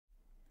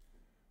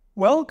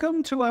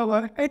Welcome to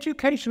our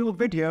educational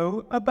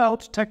video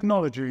about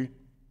technology.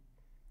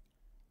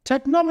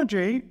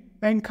 Technology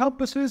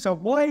encompasses a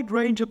wide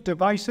range of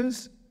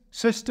devices,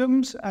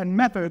 systems, and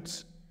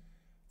methods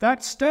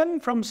that stem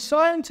from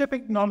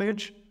scientific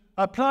knowledge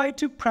applied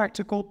to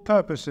practical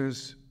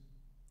purposes.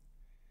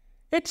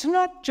 It's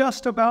not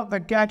just about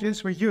the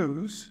gadgets we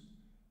use,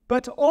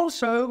 but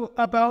also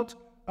about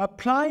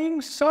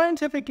applying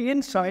scientific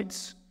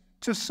insights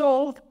to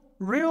solve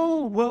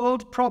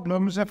real-world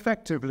problems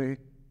effectively.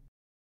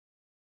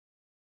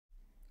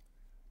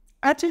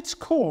 At its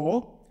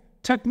core,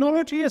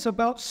 technology is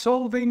about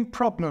solving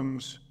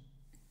problems.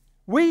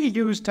 We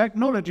use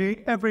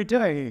technology every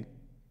day.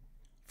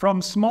 From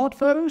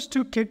smartphones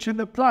to kitchen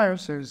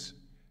appliances,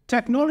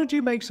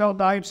 technology makes our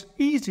lives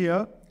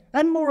easier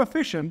and more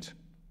efficient.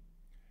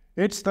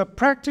 It's the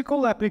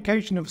practical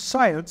application of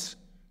science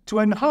to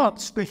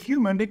enhance the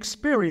human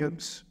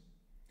experience.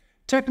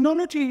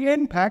 Technology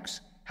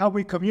impacts how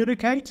we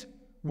communicate,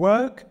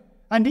 work,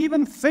 and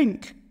even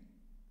think.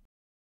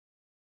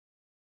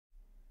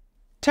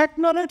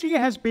 Technology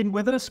has been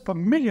with us for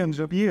millions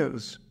of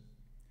years.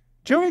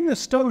 During the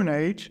Stone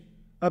Age,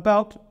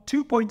 about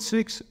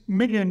 2.6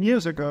 million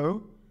years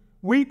ago,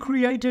 we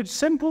created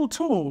simple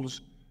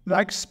tools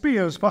like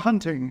spears for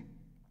hunting.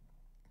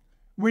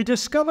 We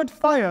discovered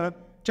fire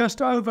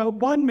just over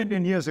 1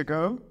 million years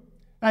ago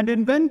and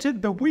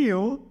invented the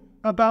wheel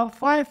about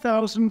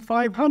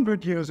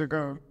 5,500 years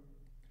ago.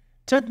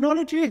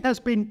 Technology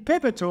has been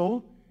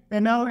pivotal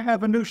in our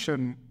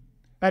evolution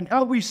and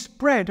how we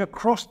spread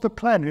across the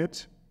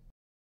planet.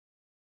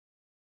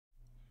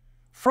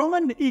 From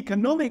an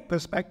economic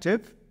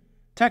perspective,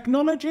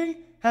 technology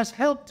has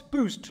helped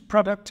boost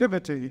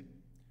productivity.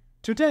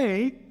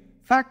 Today,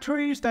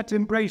 factories that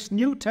embrace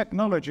new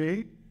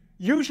technology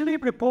usually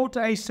report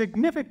a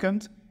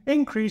significant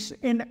increase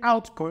in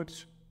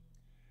output.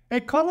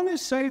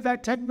 Economists say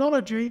that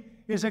technology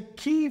is a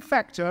key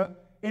factor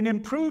in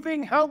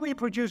improving how we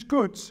produce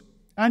goods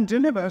and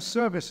deliver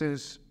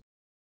services.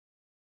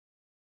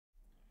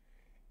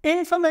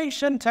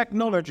 Information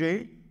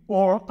technology,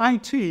 or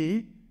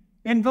IT,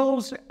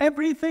 involves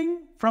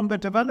everything from the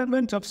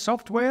development of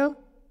software,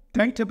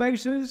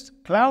 databases,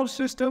 cloud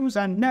systems,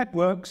 and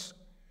networks,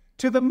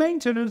 to the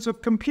maintenance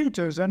of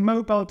computers and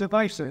mobile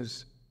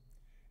devices.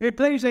 It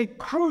plays a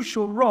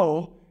crucial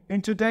role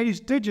in today's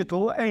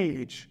digital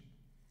age.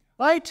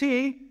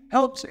 IT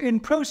helps in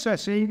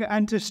processing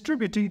and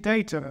distributing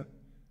data,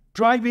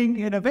 driving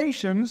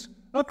innovations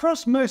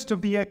across most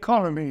of the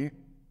economy.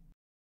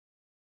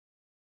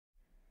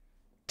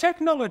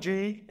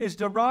 Technology is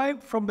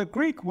derived from the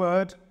Greek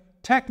word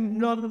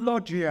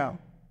technologia,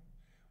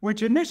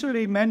 which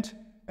initially meant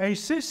a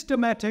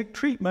systematic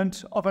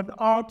treatment of an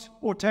art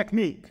or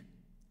technique.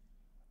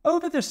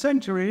 Over the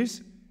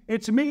centuries,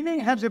 its meaning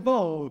has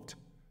evolved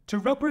to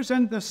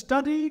represent the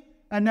study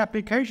and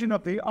application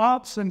of the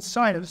arts and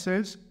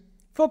sciences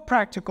for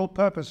practical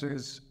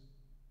purposes.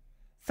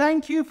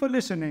 Thank you for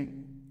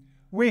listening.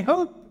 We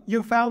hope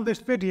you found this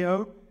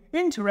video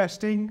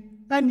interesting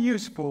and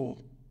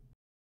useful.